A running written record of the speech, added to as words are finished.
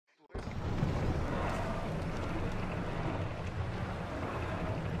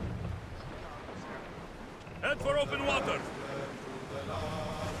Head for open water.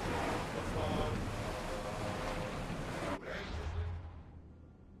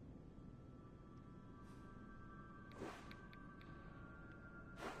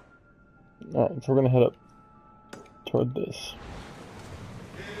 Alright, so we're gonna head up toward this.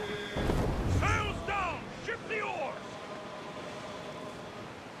 Sails down! Ship the oars!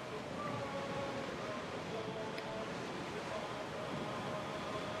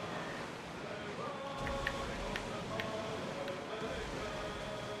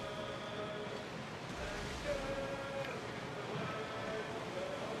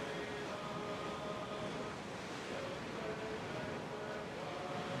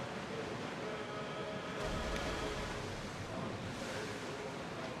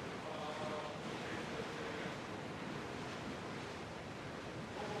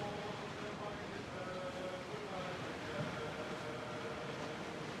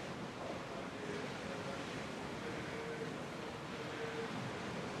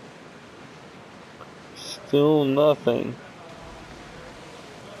 Still nothing.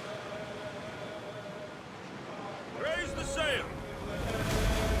 Raise the sail!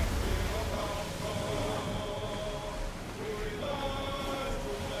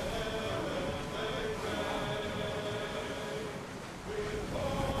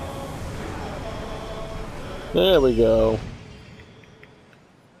 There we go.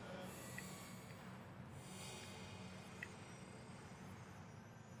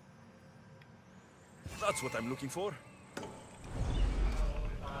 That's what I'm looking for.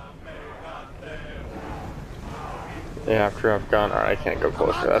 Yeah, after I've gone, alright, I can't go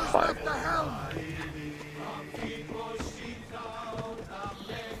closer, that's fine.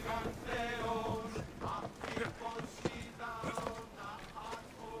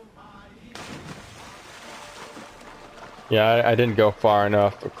 Yeah, I didn't go far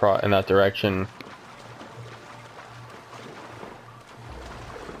enough across in that direction.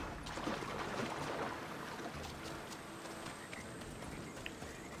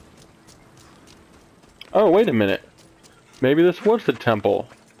 Oh, wait a minute. Maybe this was the temple.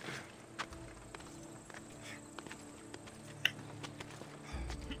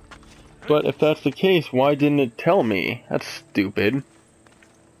 But if that's the case, why didn't it tell me? That's stupid.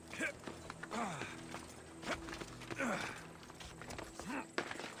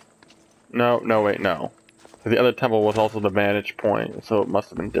 No, wait, no. The other temple was also the vantage point, so it must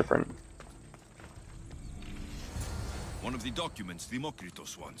have been different. One of the documents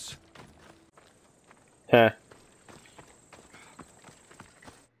Demokritos wants. Heh.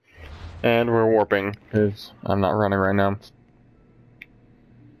 And we're warping, because I'm not running right now.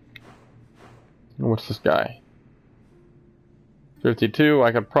 What's this guy? 52,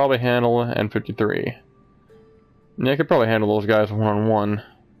 I could probably handle, and 53. Yeah, I could probably handle those guys one-on-one.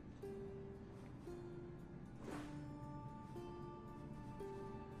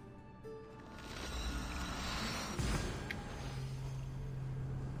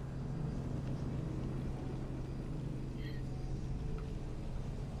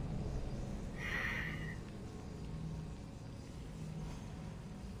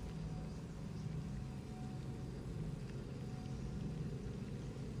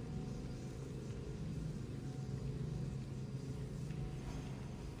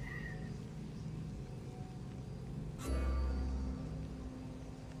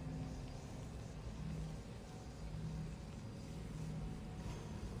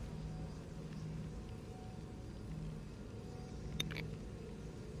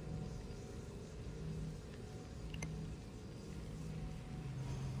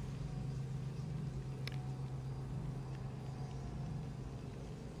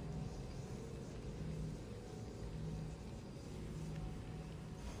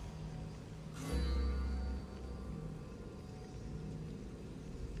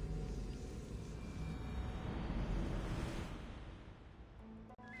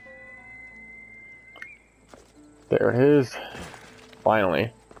 There it is.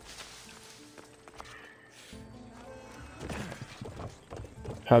 Finally.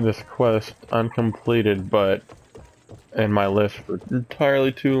 Had this quest uncompleted, but in my list for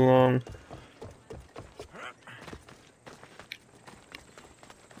entirely too long.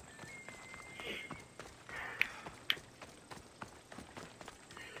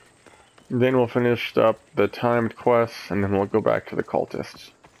 Then we'll finish up the timed quests, and then we'll go back to the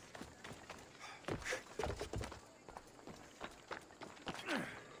cultists.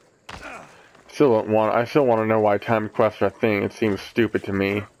 I still want to know why timed quests are a thing. It seems stupid to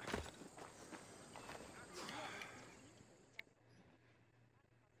me.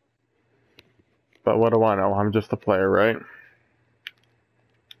 But what do I know? I'm just a player, right?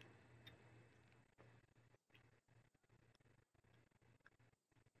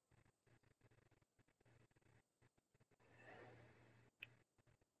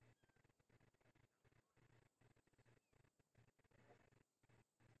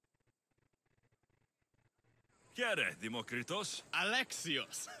 Kere, Demokritos.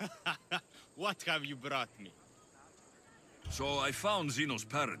 Alexios! What have you brought me? So I found Zeno's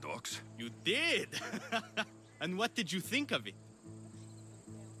paradox. You did? And what did you think of it?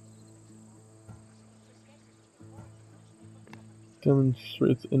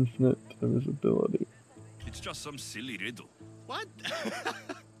 Demonstrates infinite divisibility. It's just some silly riddle. What?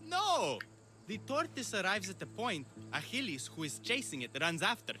 No! The tortoise arrives at the point, Achilles, who is chasing it, runs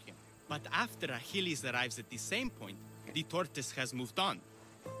after him. But after Achilles arrives at the same point, the tortoise has moved on.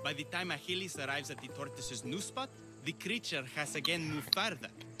 By the time Achilles arrives at the tortoise's new spot, the creature has again moved further.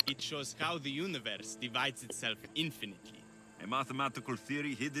 It shows how the universe divides itself infinitely. A mathematical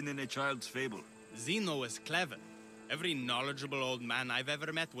theory hidden in a child's fable. Zeno was clever. Every knowledgeable old man I've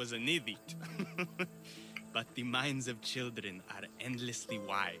ever met was an idiot. But the minds of children are endlessly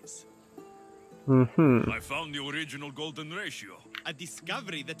wise. I found the original golden ratio. A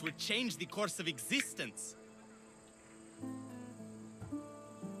discovery that will change the course of existence.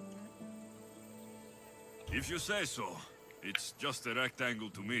 If you say so. It's just a rectangle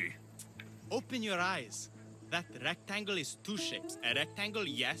to me. Open your eyes. That rectangle is two shapes. A rectangle,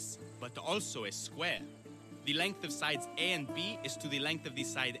 yes, but also a square. The length of sides A and B is to the length of the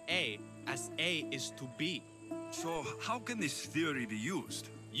side A, as A is to B. So how can this theory be used?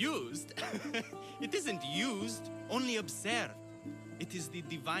 Used? It isn't used, only observed. It is the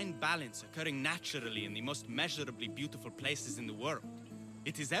divine balance occurring naturally in the most measurably beautiful places in the world.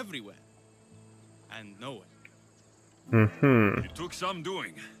 It is everywhere. And nowhere. It took some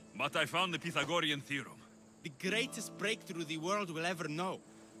doing, but I found the Pythagorean theorem. The greatest breakthrough the world will ever know.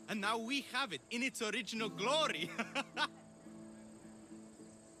 And now we have it in its original glory.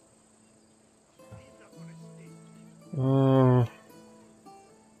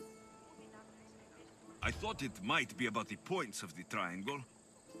 I thought it might be about the points of the triangle,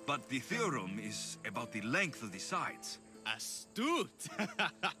 but the theorem is about the length of the sides. Astute!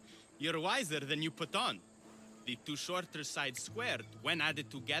 You're wiser than you put on. The two shorter sides squared, when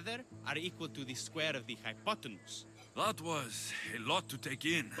added together, are equal to the square of the hypotenuse. That was a lot to take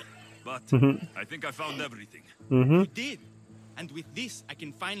in, but I think I found everything. You did. And with this, I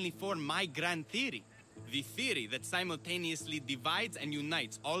can finally form my grand theory. The theory that simultaneously divides and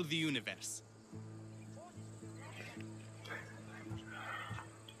unites all the universe.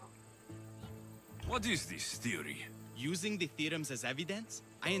 What is this theory? Using the theorems as evidence,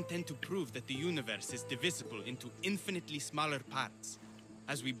 I intend to prove that the universe is divisible into infinitely smaller parts.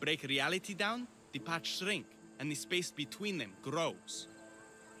 As we break reality down, the parts shrink, and the space between them grows.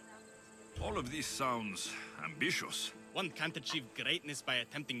 All of this sounds ambitious. One can't achieve greatness by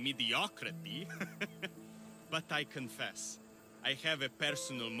attempting mediocrity. But I confess, I have a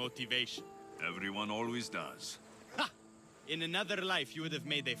personal motivation. Everyone always does. Ha! In another life, you would have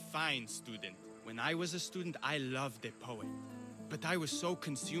made a fine student. When I was a student, I loved a poet. But I was so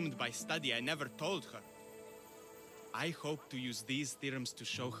consumed by study, I never told her. I hope to use these theorems to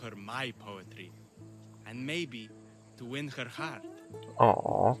show her my poetry. And maybe to win her heart.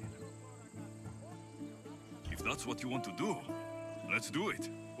 Aww. If that's what you want to do, let's do it.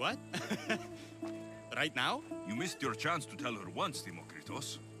 What? Right now? You missed your chance to tell her once,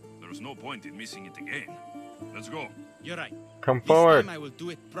 Demokritos. There's no point in missing it again. Let's go. You're right. Come This forward. time I will do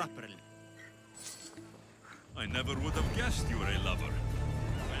it properly. I never would have guessed you were a lover.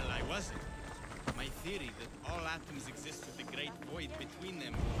 Well, I wasn't. My theory that all atoms exist with a great void between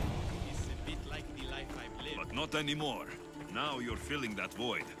them is a bit like the life I've lived. But not anymore. Now you're filling that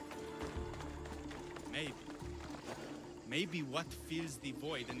void. Maybe. Maybe what fills the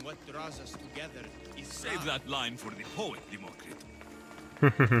void and what draws us together is Save love. that line for the poet, Demokrit.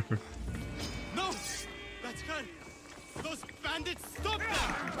 No! That's her! Those bandits, stop them!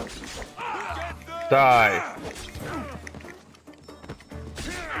 Die.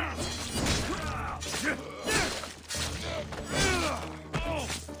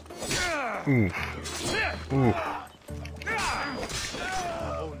 Oof. Oof.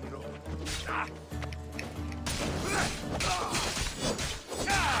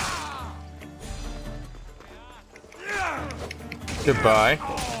 Goodbye.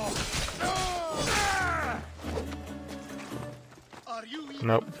 Are you even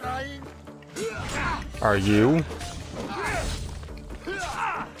Nope. trying? Are you?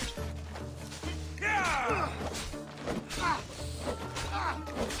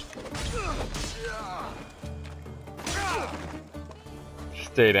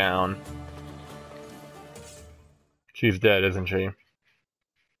 Stay down. She's dead, isn't she?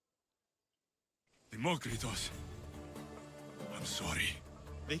 Demokritos. I'm sorry.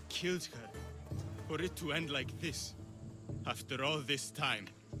 They killed her. For it to end like this. After all this time.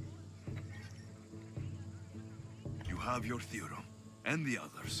 have your theorem, and the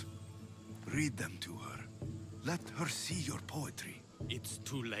others. Read them to her. Let her see your poetry. It's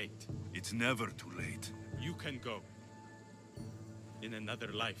too late. It's never too late. You can go. In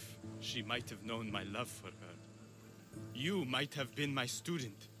another life, she might have known my love for her. You might have been my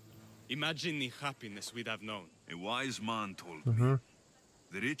student. Imagine the happiness we'd have known. A wise man told me,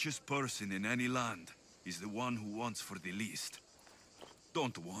 the richest person in any land is the one who wants for the least.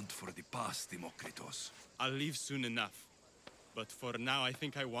 Don't want for the past, Demokritos. I'll leave soon enough. But for now, I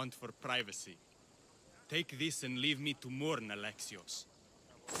think I want for privacy. Take this and leave me to mourn, Alexios.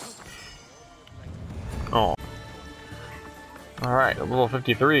 Oh. Alright, level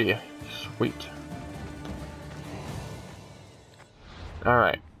 53. Sweet.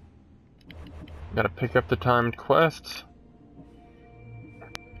 Alright. Gotta pick up the timed quests.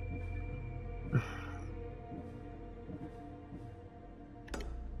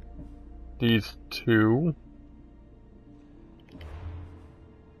 These two.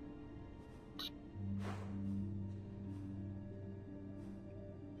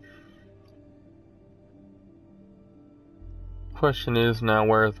 Question is now,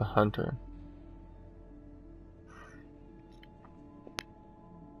 where is the hunter?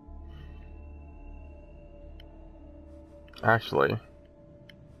 Actually,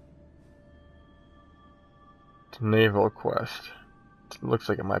 it's a naval quest. It looks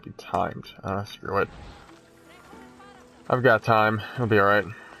like it might be timed. Screw it. I've got time. It'll be alright.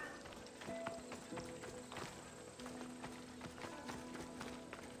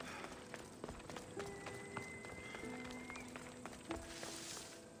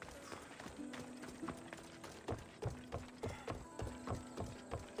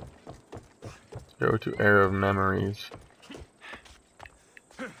 Go to Era of Memories.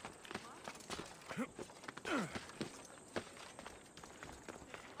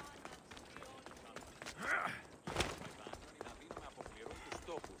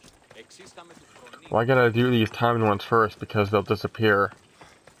 Well, I gotta do these timed ones first because they'll disappear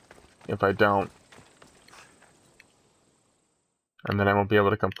if I don't. And then I won't be able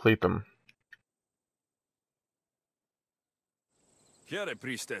to complete them. Here,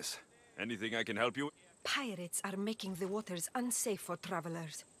 priestess. Anything I can help you with? Pirates are making the waters unsafe for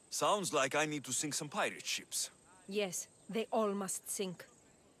travelers. Sounds like I need to sink some pirate ships. Yes, they all must sink.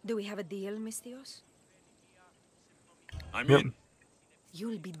 Do we have a deal, Mystios? I'm in.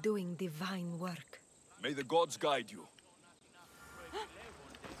 You'll be doing divine work. May the gods guide you.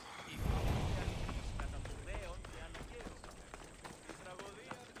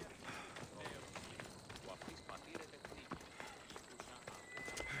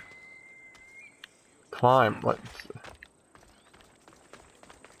 Climb. What?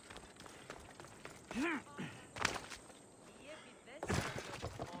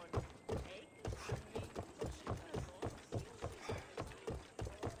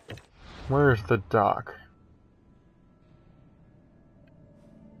 Where's the dock?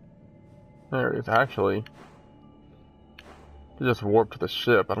 There it is, actually. It just warped to the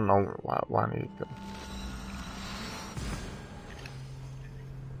ship. I don't know why I need to go.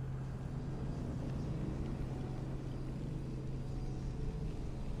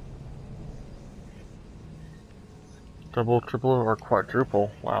 Double, triple, or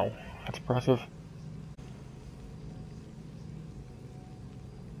quadruple. Wow, that's impressive.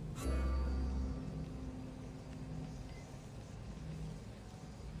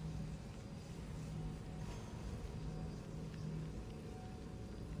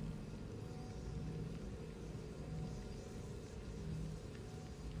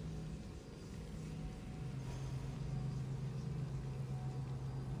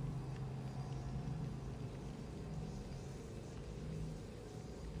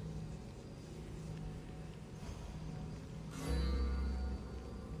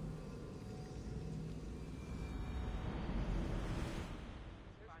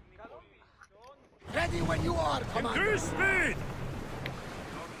 Ready when you are, Commander. Increase speed!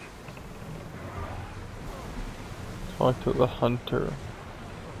 Talk to the hunter.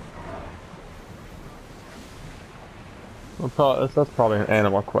 That's probably an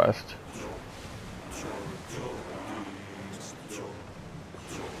animal quest.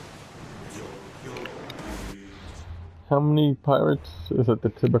 How many pirates? Is it the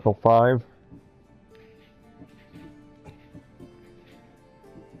typical 5?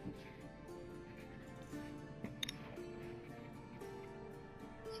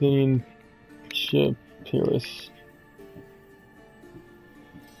 Scene, ship, Pyrrhus.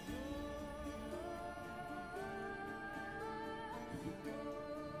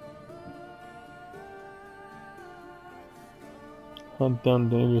 Hunt down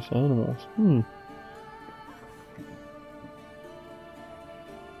dangerous animals.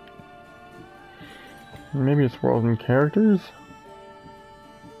 Maybe it's worlds and characters?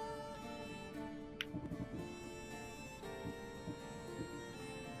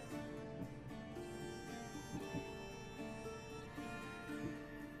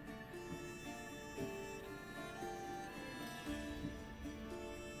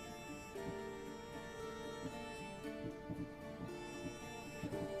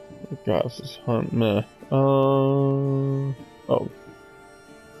 Gosh, this hunt, meh. Oh.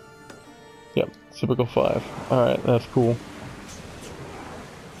 Yep, typical 5. Alright, that's cool.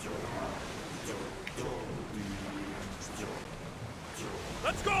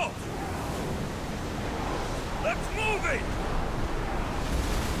 Let's go! Let's move it!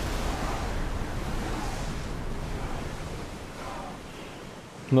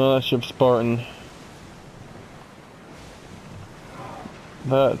 No, that ship's Spartan.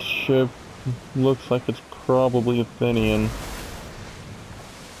 That ship looks like it's probably Athenian.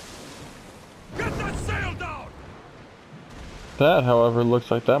 Get that sail down! That, however, looks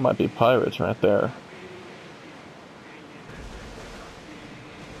like that might be pirates right there.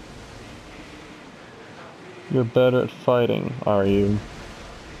 You're better at fighting, are you?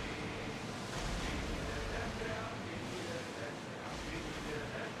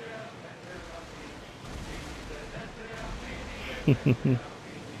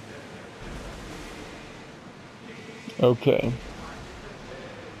 Okay.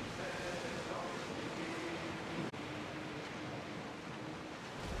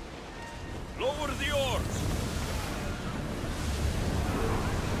 Lower the oars!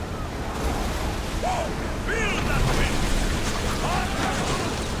 Whoa! Feel that wind!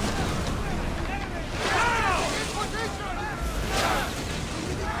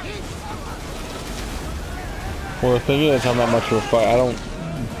 Well, the thing is, I'm not much of a fight. I don't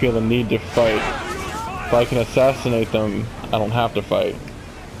feel the need to fight. If I can assassinate them, I don't have to fight.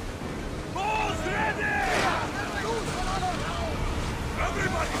 Balls ready!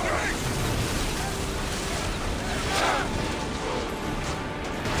 Everybody drink!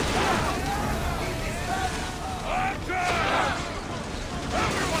 Action!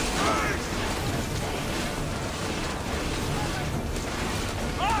 Everyone drink!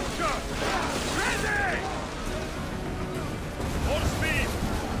 Action! Ready! Full speed!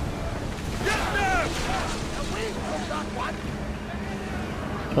 Get them!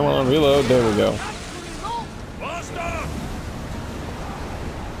 Come on, reload. There we go. Faster!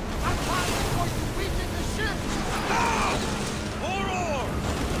 More oars!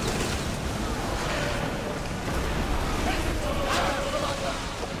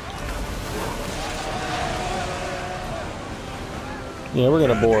 Yeah, we're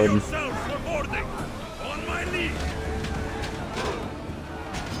gonna board. Ready yourselves for boarding! On my lead!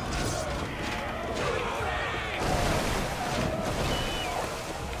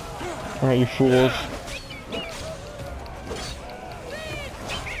 Alright, you fools.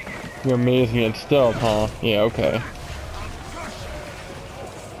 You're amazing at stealth, huh? Yeah, okay.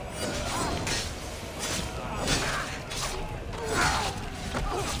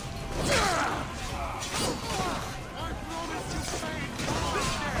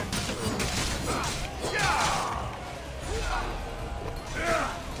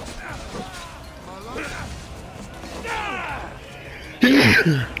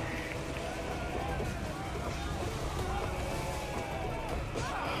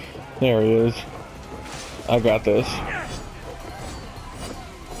 There he is. I got this.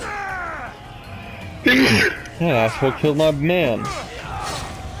 That asshole killed my man.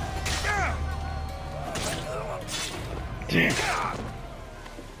 Damn.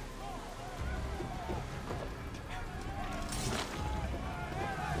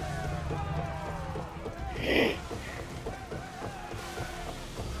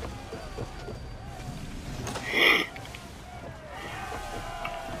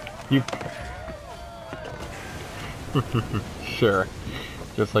 You... Sure.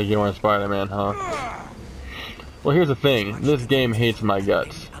 Just like you are in Spider-Man, huh? Well, here's the thing. This game hates my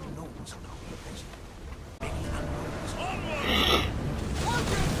guts.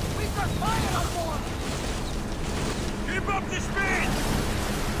 Keep up the speed!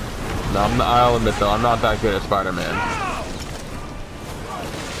 No, I'll admit though, I'm not that good at Spider-Man.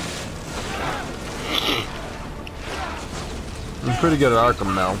 I'm pretty good at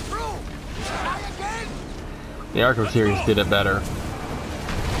Arkham though. The Arkham series did it better.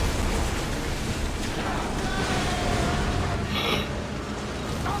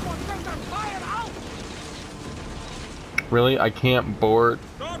 Really? I can't board?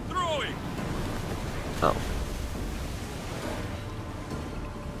 Start throwing! Oh.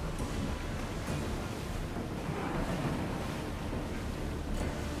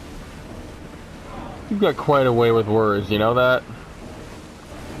 You've got quite a way with words, you know that?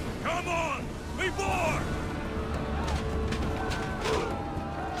 Come on! We board!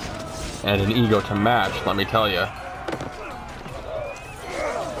 And an ego to match, let me tell you.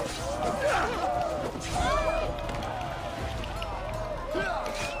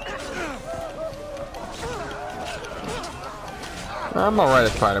 I'm alright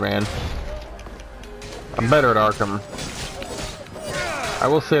at Spider-Man. I'm better at Arkham. I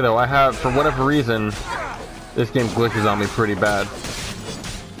will say though, I have, for whatever reason, this game glitches on me pretty bad.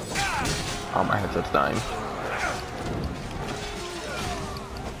 Oh, my headset's dying.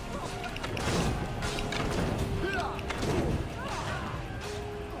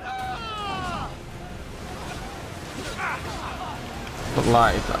 But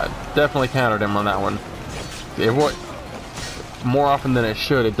lies, I definitely countered him on that one. It would, more often than it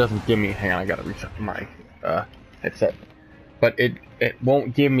should, it doesn't give me. Hang on, I gotta reset my headset. But it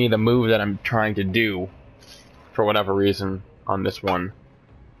won't give me the move that I'm trying to do for whatever reason on this one.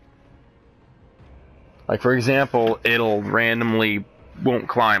 Like for example, it'll randomly won't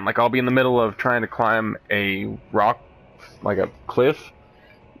climb. Like I'll be in the middle of trying to climb a rock, like a cliff,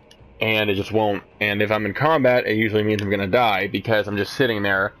 and it just won't. And if I'm in combat, it usually means I'm gonna die because I'm just sitting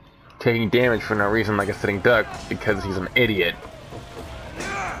there taking damage for no reason like a sitting duck because he's an idiot.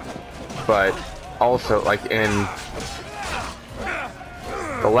 But also, like in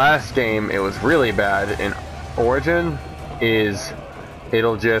the last game, it was really bad. In Origin,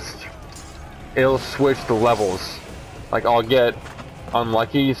 it'll switch the levels. Like I'll get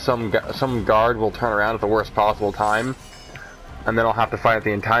unlucky, some guard will turn around at the worst possible time, and then I'll have to fight the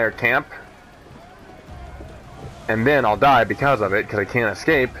entire camp, and then I'll die because of it, because I can't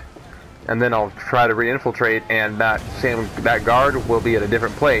escape, and then I'll try to re-infiltrate, and that guard will be at a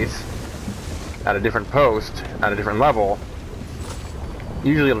different place, at a different post, at a different level.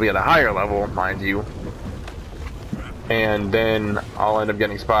 Usually it'll be at a higher level, mind you, and then I'll end up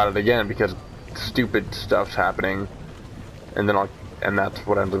getting spotted again because stupid stuff's happening, and that's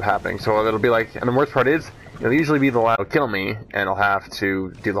what ends up happening. So it'll be like, and the worst part is, it'll usually be the last that'll kill me, and I'll have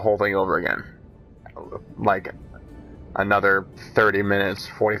to do the whole thing over again. Like, another 30 minutes,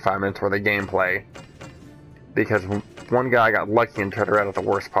 45 minutes worth of gameplay. Because one guy got lucky and turned around at the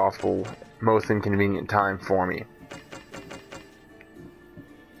worst possible, most inconvenient time for me.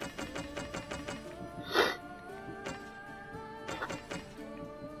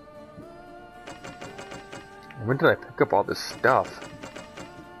 When did I pick up all this stuff?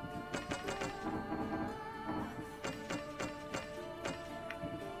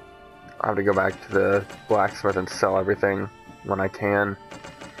 I have to go back to the blacksmith and sell everything when I can.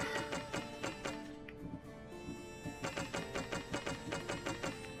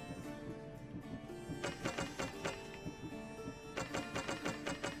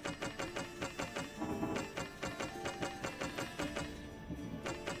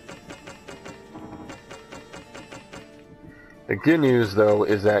 The good news, though,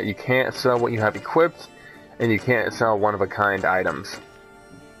 is that you can't sell what you have equipped, and you can't sell one-of-a-kind items.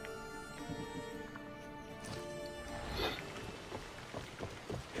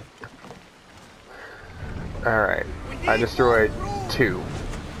 Alright, I destroyed 2.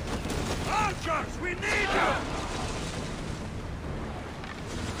 Archers, we need you!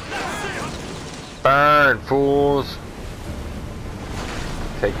 Burn, fools!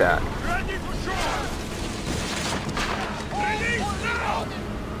 Take that. Ready for shore! Release now!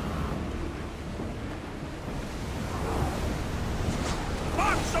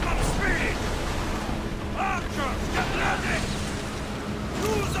 Maximum speed! Archers, get ready!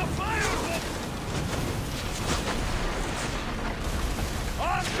 Use the fire hook!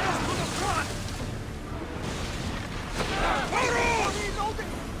 Archers to the front! Forward!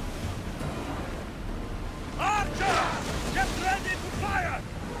 Archers, get ready to fire!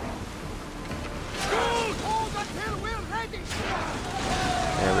 Shoot! Hold until we're ready!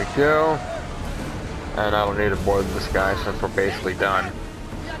 There we go. And I don't need to board this guy since we're basically done.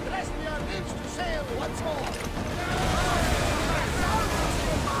 We address their lips to sail once more.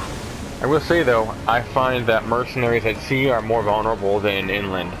 I will say though, I find that mercenaries at sea are more vulnerable than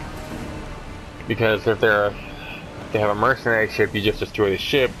inland. Because if they have a mercenary ship, you just destroy the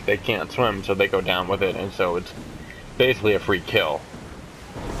ship, they can't swim, so they go down with it, and so it's basically a free kill.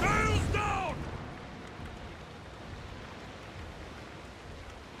 Sails down!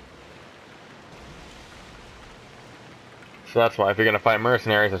 So that's why if you're going to fight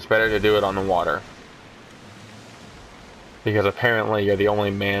mercenaries, it's better to do it on the water. Because apparently you're the only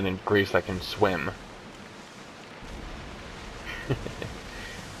man in Greece that can swim.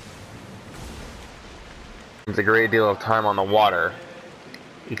 It's a great deal of time on the water.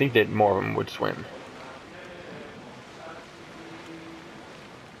 You'd think that more of them would swim.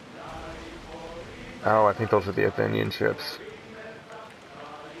 Oh, I think those are the Athenian ships.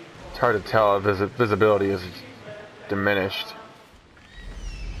 It's hard to tell if visibility is diminished.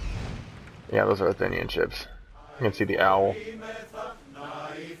 Yeah, those are Athenian ships. You can see the owl.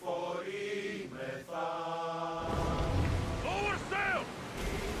 Lower sail!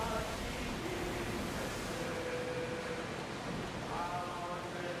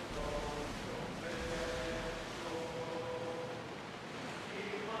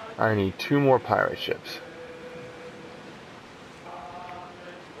 I need 2 more pirate ships.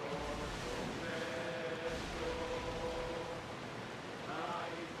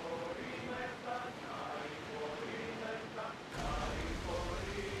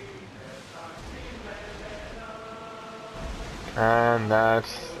 And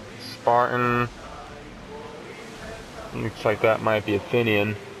that's Spartan. Looks like that might be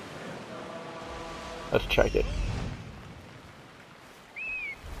Athenian. Let's check it.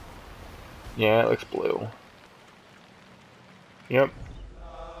 Yeah, it looks blue. Yep.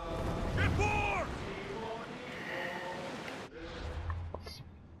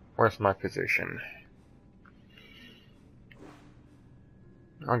 Where's my position?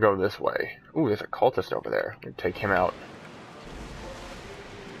 I'll go this way. Ooh, there's a cultist over there. We take him out.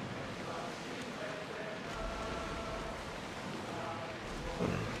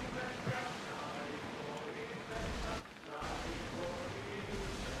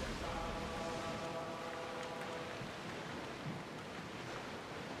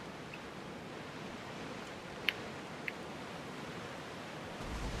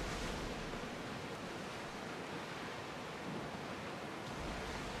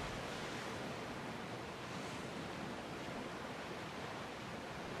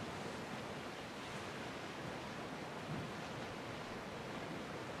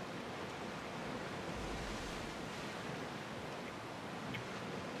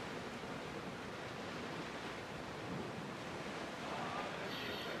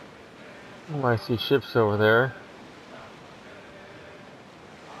 Oh, I see ships over there.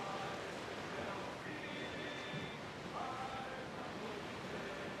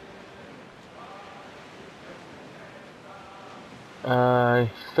 I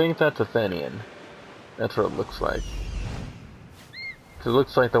think that's Athenian. That's what it looks like. It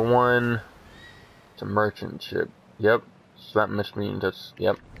looks like the one... It's a merchant ship. Yep. So that must mean that's...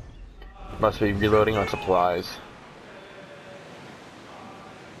 Yep. Must be reloading on supplies.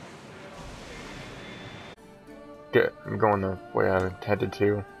 Good. I'm going the way I intended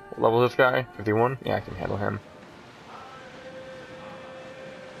to. What level is this guy? 51? Yeah, I can handle him.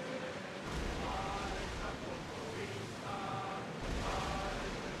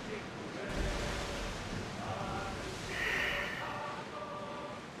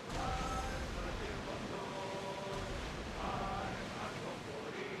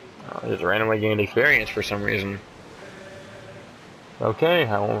 Just randomly gained experience for some reason. Okay,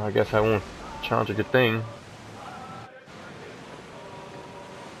 I guess I won't challenge a good thing.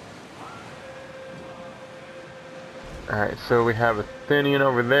 Alright, so we have Athenian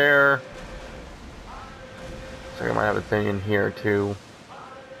over there. So I might have Athenian here too.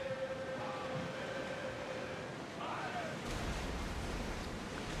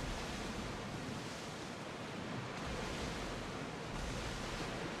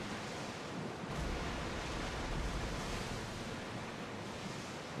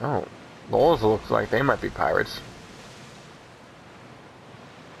 Oh, those looks like they might be pirates.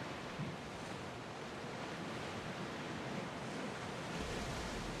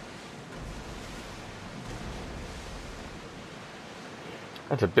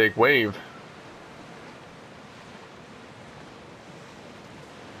 That's a big wave.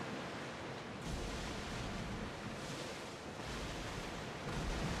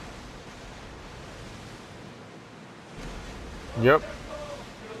 Yep.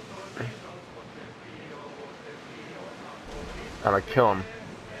 I'm gonna kill him.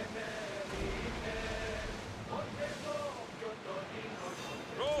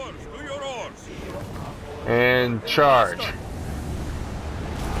 Rowers, do your oars! And charge.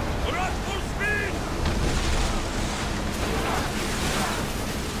 We're at full speed!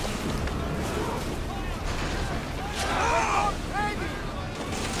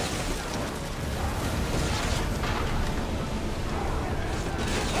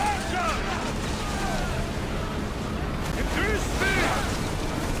 Increase speed!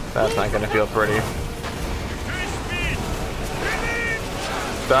 That's not gonna feel pretty. Increase speed! Speed!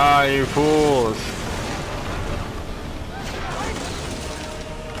 Die, you fools!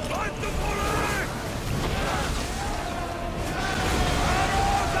 Fight the bullet!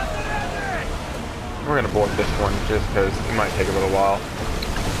 We're gonna board this one just because it might take a little while.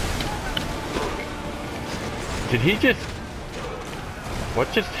 Did he just...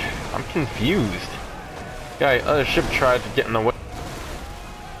 What just... I'm confused. Yeah, other ship tried to get in the way.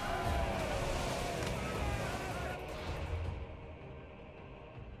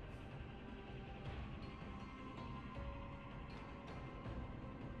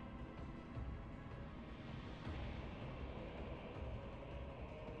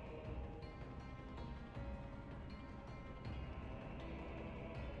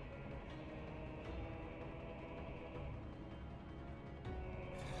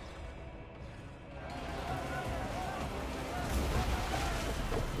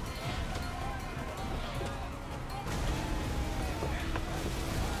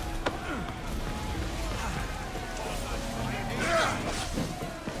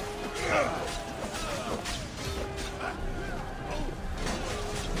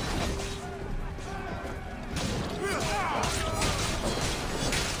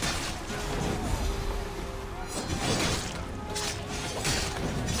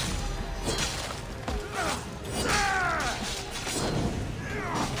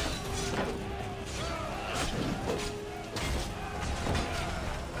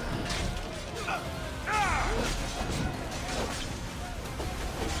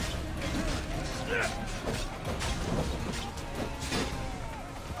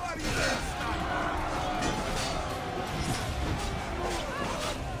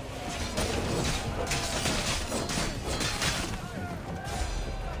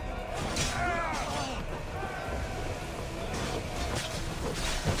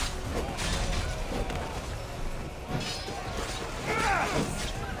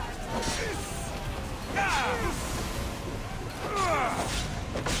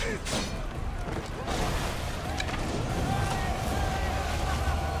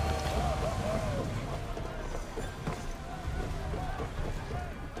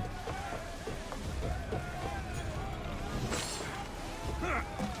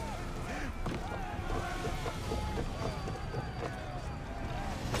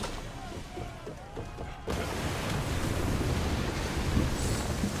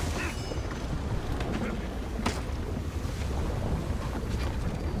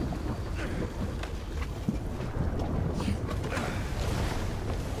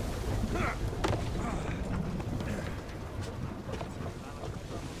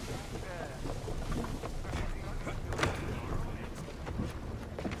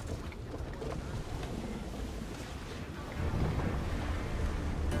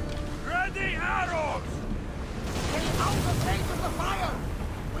 Ready arrows! Get out of range of the fire!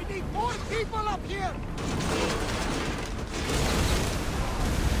 We need more people up here!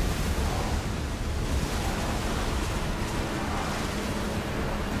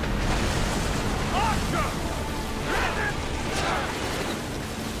 Archer!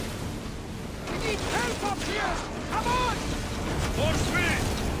 We need help up here! Come on! For speed!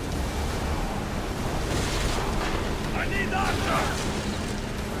 I need archers!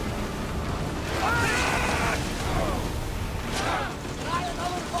 Try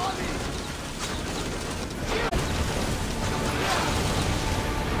another volley!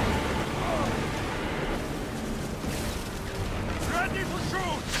 Ready to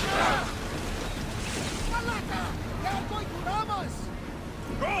shoot! Malaka! They are going to ram us!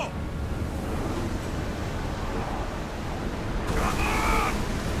 Go! Come on!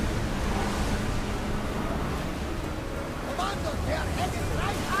 Commander, they are heading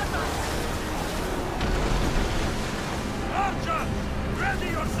right at us! Archer! Ready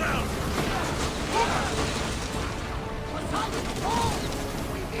yourself! Aside, go!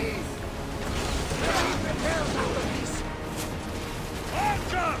 We need! Ready prepared after this!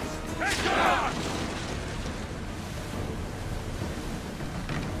 Archers! Take command!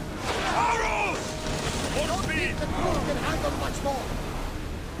 Arrows! For Don't speed! think the crew can handle much more!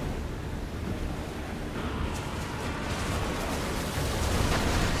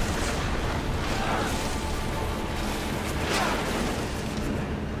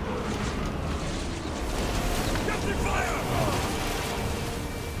 Get the fire!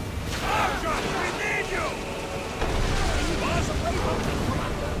 Archers, we need you! Pass away from them,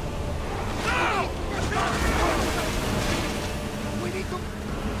 Commander! Now! We need to...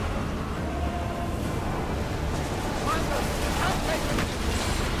 Commander, we can't take it!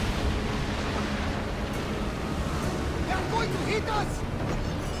 They are going to hit us!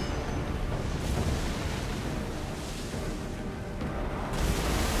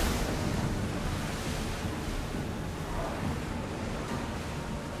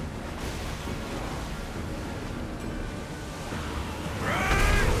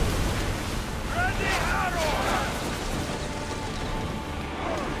 Ready arrows!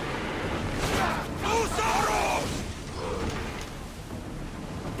 Loose arrows!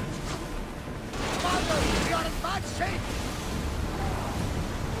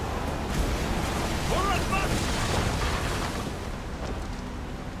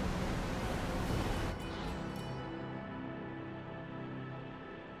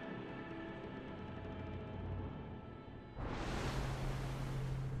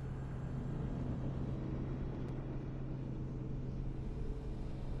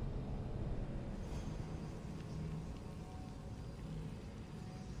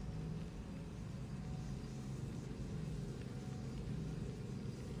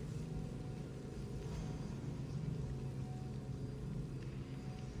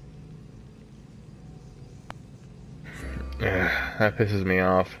 That pisses me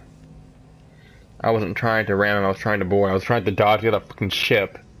off. I wasn't trying to ram him, I was trying to board. I was trying to dodge the other fucking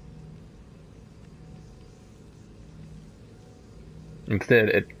ship. Instead,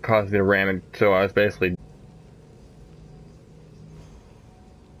 it caused me to ram it, so I was basically...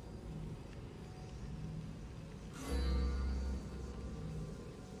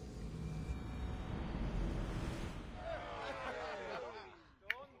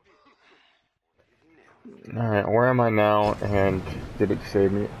 Alright, where am I now, and did it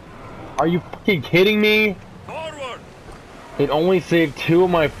save me? Are you fucking kidding me? Forward! It only saved 2 of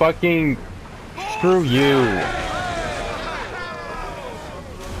my fucking... Screw you.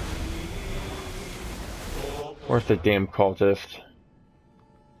 Where's the damn cultist?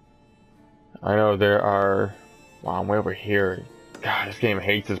 I know there are... Wow, I'm way over here. God, this game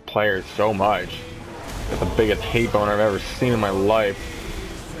hates its players so much. It's the biggest hate boner I've ever seen in my life.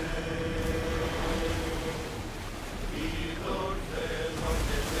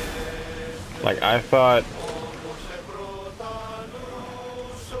 Like, I thought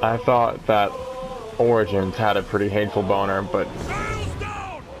that Origins had a pretty hateful boner, but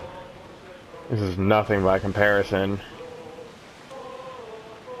this is nothing by comparison.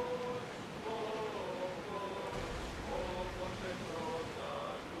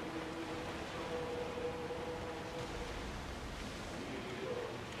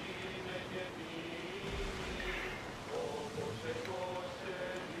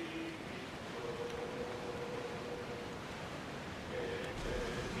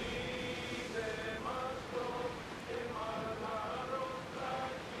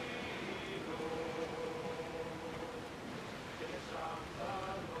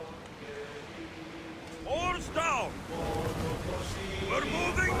 Oars down! We're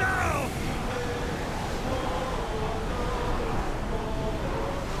moving now!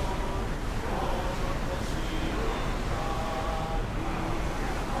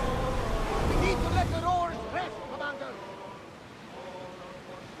 We need to let the oars rest, Commander.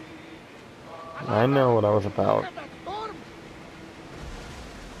 I know what I was about. Look at that storm.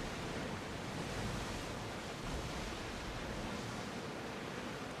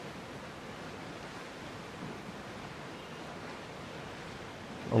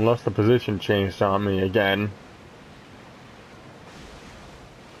 Unless the position changed on me again.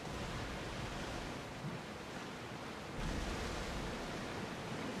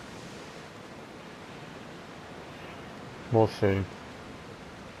 We'll see.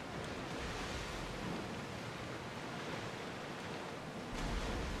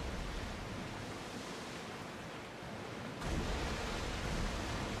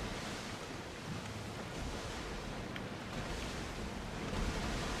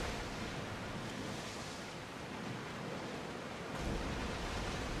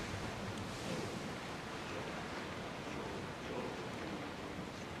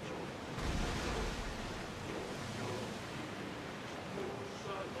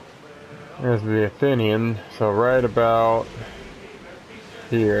 There's the Athenian, so right about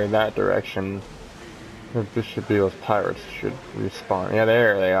here, that direction. This should be those pirates should respawn. Yeah,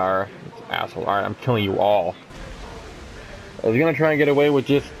 there they are. Asshole. Alright, I'm killing you all. I was gonna try and get away with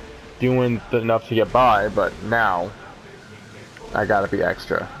just doing enough to get by, but now I gotta be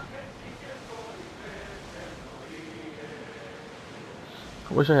extra.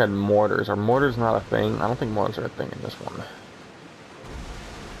 I wish I had mortars. Are mortars not a thing? I don't think mortars are a thing in this one.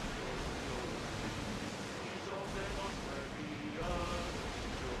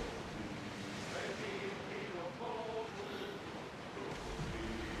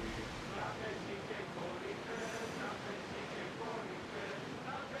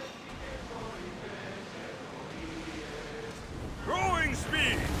 Growing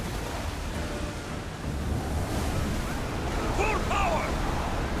speed! Full power!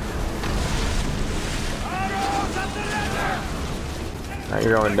 Arrows at the leather! Now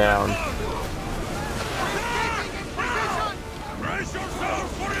you're going down. Brace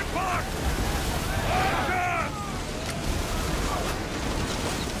yourselves for impact! Action!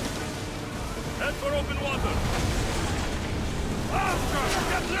 Head for open water! Faster!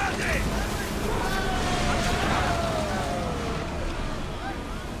 Get ready!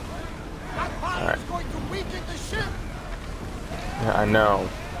 That fire is going to weaken the ship. Yeah, I know.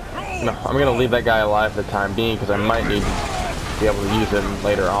 No, I'm gonna leave that guy alive for the time being because I might need to be able to use him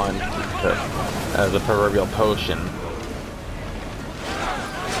later on as a proverbial potion.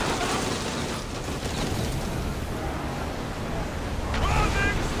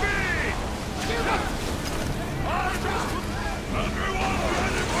 Running speed! Everyone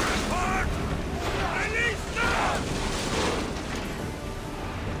ready for impact! Release now!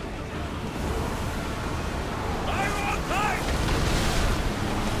 I want time!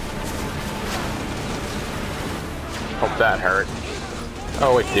 that hurt.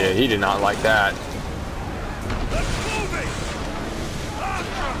 Oh, it did. He did not like that.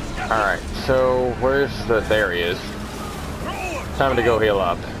 Alright, so where's the... There he is. Time to go heal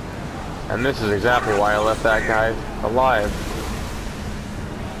up. And this is exactly why I left that guy alive.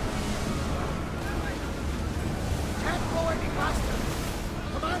 Can't go any faster.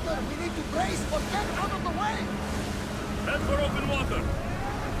 Commander, we need to brace or get out of the way. Head for open water.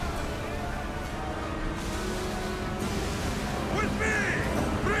 With me!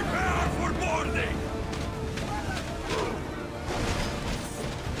 Prepare for boarding!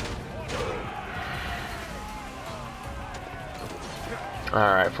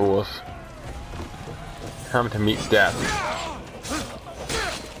 Alright, fools. Time to meet death.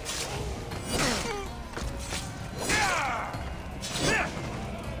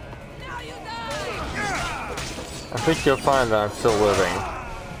 I think you'll find that I'm still living.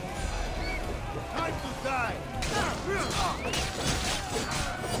 Time to die.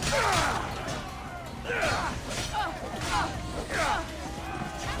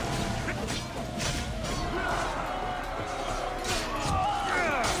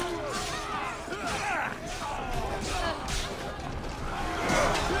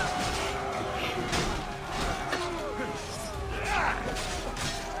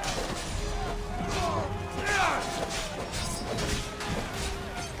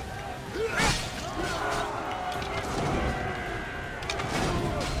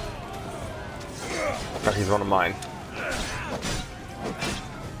 Oh, he's one of mine.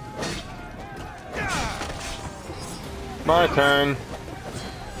 My turn.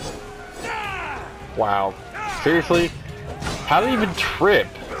 Wow. Seriously? How did it even trip?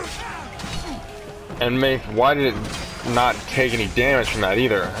 And make... Why did it not take any damage from that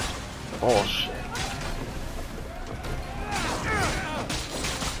either? Oh, shit.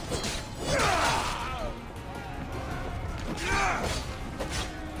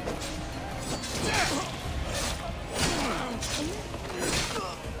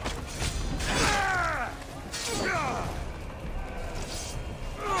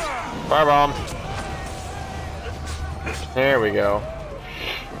 Firebomb. There we go.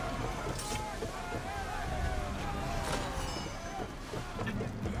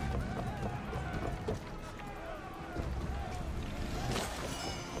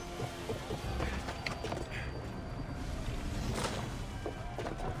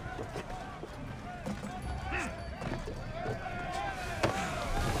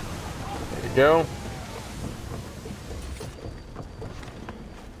 There you go.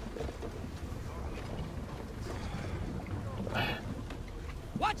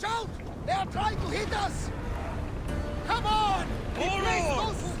 Watch out! They are trying to hit us! Come on! Replace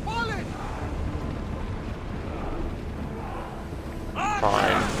those who've fallen!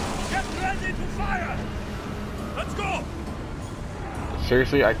 Fine. Get ready to fire! Let's go!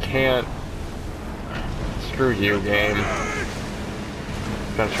 Seriously, I can't. Screw you, game.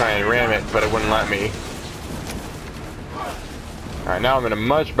 I'm gonna try and ram it, but it wouldn't let me. Alright, now I'm in a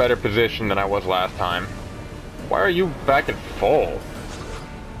much better position than I was last time. Why are you back at full?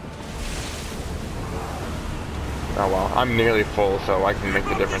 Oh well, I'm nearly full, so I can make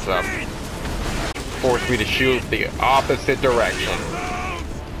the difference up. Force me to shoot the opposite direction.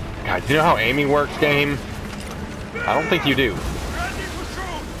 God, do you know how aiming works, game? I don't think you do.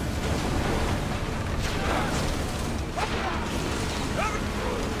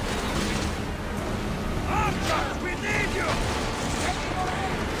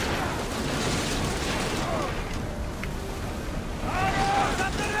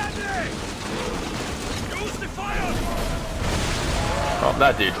 Oh,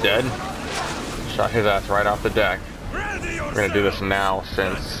 that dude's dead. Shot his ass right off the deck. We're gonna do this now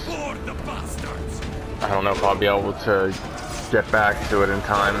since I don't know if I'll be able to get back to it in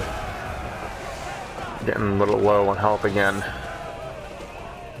time. Getting a little low on health again.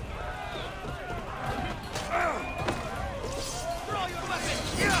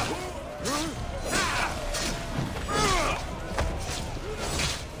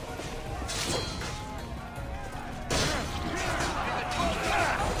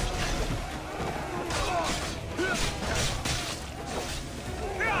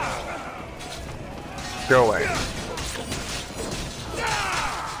 Go away.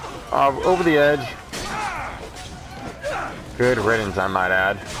 Over the edge. Good riddance, I might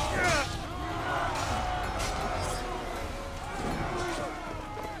add.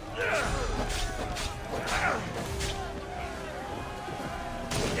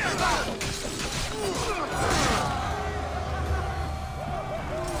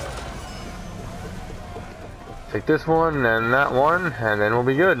 Take this one and that one, and then we'll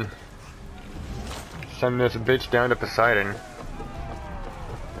be good. Send this bitch down to Poseidon.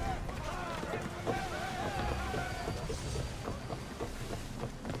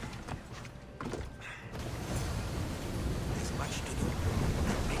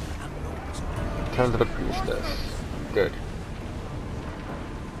 Turn to the priestess. Good.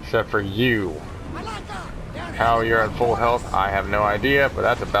 Except for you. How you're at full health, I have no idea, but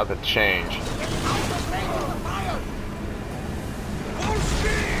that's about to change.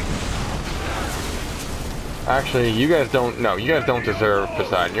 Actually, you guys don't. No, you guys don't deserve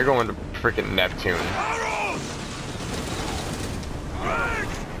Poseidon. You're going to freaking Neptune.